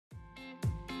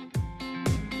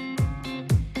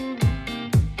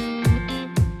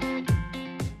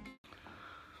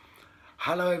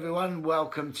Hello everyone,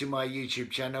 welcome to my YouTube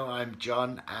channel. I'm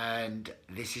John and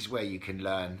this is where you can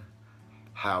learn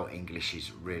how English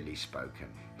is really spoken.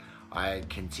 I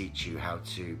can teach you how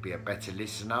to be a better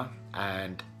listener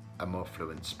and a more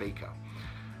fluent speaker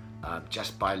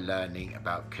just by learning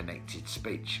about connected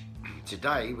speech.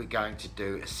 Today we're going to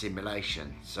do a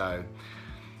simulation, so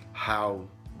how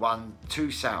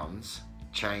two sounds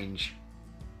change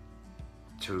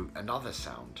to another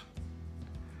sound.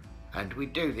 And we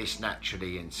do this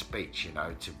naturally in speech, you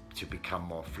know, to become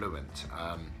more fluent.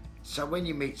 So when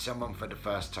you meet someone for the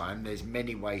first time, there's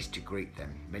many ways to greet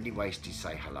them, many ways to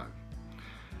say hello.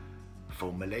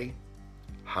 Formally,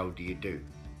 how do you do?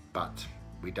 But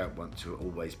we don't want to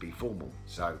always be formal.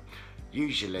 So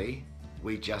usually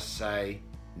we just say,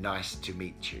 nice to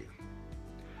meet you.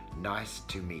 Nice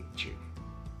to meet you.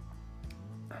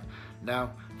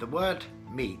 Now, the word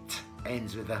meet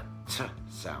ends with a t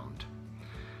sound.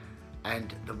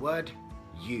 And the word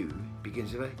you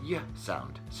begins with a y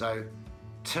sound. So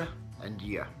t and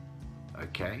y,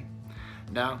 okay?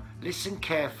 Now listen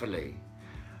carefully.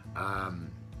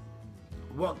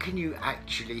 What can you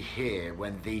actually hear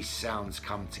when these sounds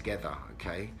come together,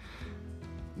 okay?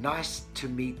 Nice to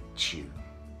meet you.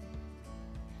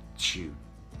 Chew.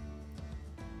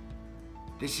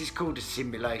 This is called a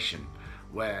simulation,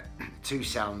 where two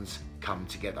sounds come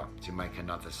together to make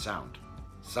another sound.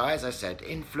 So as I said,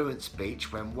 in fluent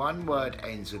speech, when one word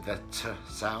ends with a t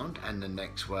sound and the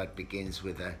next word begins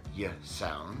with a y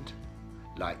sound,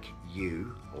 like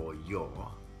you or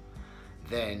your,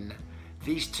 then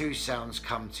these two sounds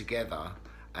come together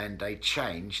and they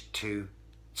change to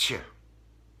ch.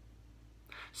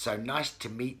 So nice to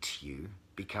meet you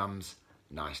becomes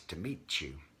nice to meet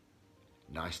you.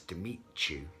 Nice to meet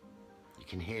you. You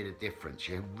can hear the difference.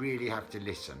 You really have to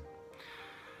listen.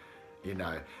 You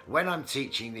know, when I'm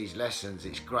teaching these lessons,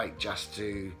 it's great just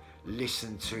to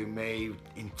listen to me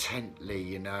intently,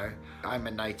 you know. I'm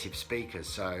a native speaker,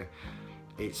 so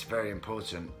it's very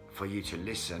important for you to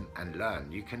listen and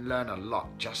learn. You can learn a lot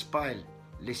just by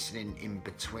listening in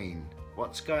between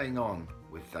what's going on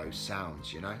with those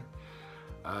sounds, you know.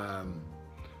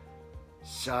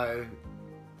 So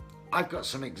I've got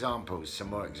some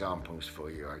more examples for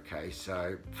you, okay,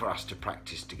 so for us to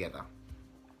practice together.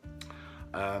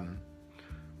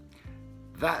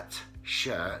 That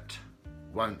shirt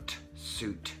won't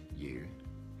suit you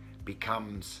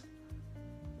becomes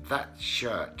that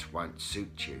shirt won't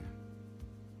suit you.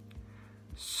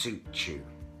 Suit you. You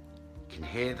can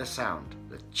hear the sound,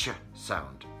 the ch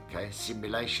sound, okay?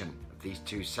 Simulation of these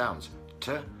two sounds,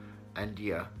 t and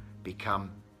y, become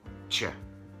ch.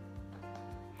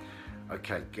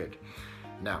 Okay, good.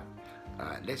 Now,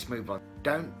 let's move on.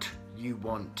 Don't you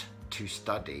want to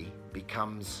study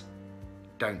becomes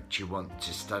don't you want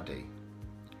to study?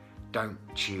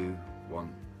 Don't you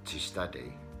want to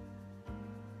study?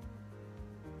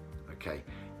 Okay,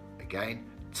 again,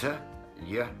 t,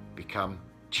 y become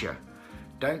ch.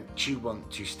 Don't you want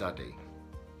to study?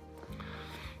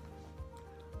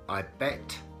 I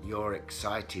bet you're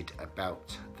excited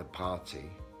about the party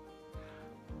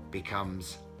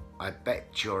becomes I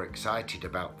bet you're excited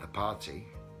about the party.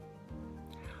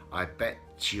 I bet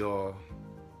you're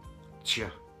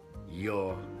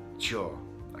sure.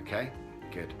 Okay,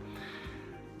 good.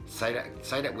 Say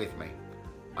that with me.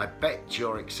 I bet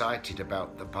you're excited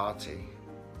about the party.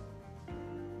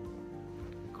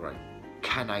 Great.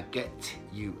 Can I get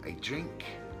you a drink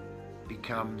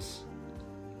becomes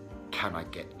can I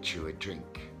get you a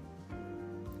drink?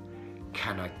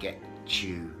 Can I get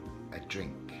you a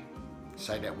drink?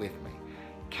 Say that with me.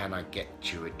 Can I get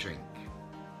you a drink?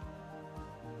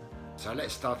 So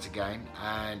let's start again,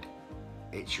 and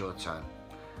it's your turn.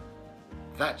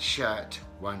 That shirt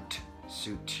won't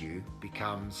suit you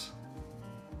becomes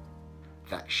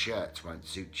that shirt won't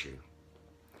suit you.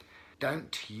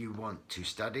 Don't you want to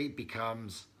study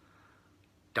becomes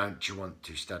don't you want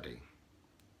to study.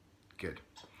 Good.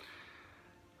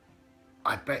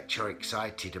 I bet you're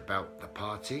excited about the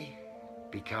party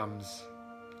becomes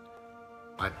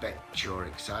I bet you're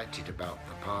excited about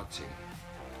the party.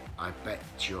 I bet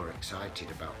you're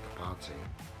excited about the party.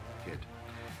 Good.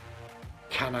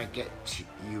 Can I get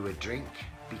you a drink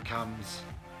becomes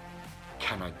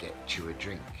can I get you a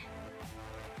drink?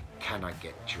 Can I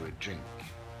get you a drink?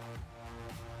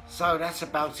 So that's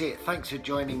about it. Thanks for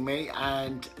joining me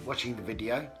and watching the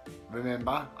video.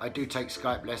 Remember, I do take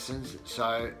Skype lessons,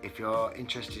 so if you're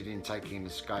interested in taking a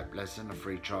Skype lesson, a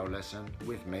free trial lesson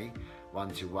with me,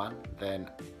 one-to-one, then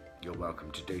you're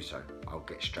welcome to do so. I'll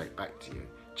get straight back to you.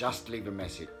 Just leave a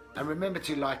message. And remember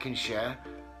to like and share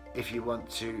if you want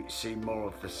to see more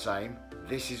of the same.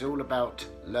 This is all about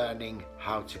learning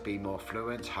how to be more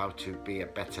fluent, how to be a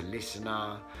better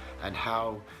listener, and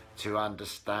how to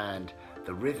understand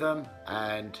the rhythm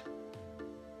and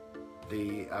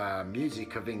the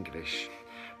music of English.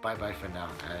 Bye bye for now,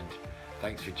 and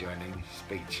thanks for joining.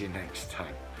 Speak to you next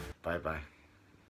time. Bye bye.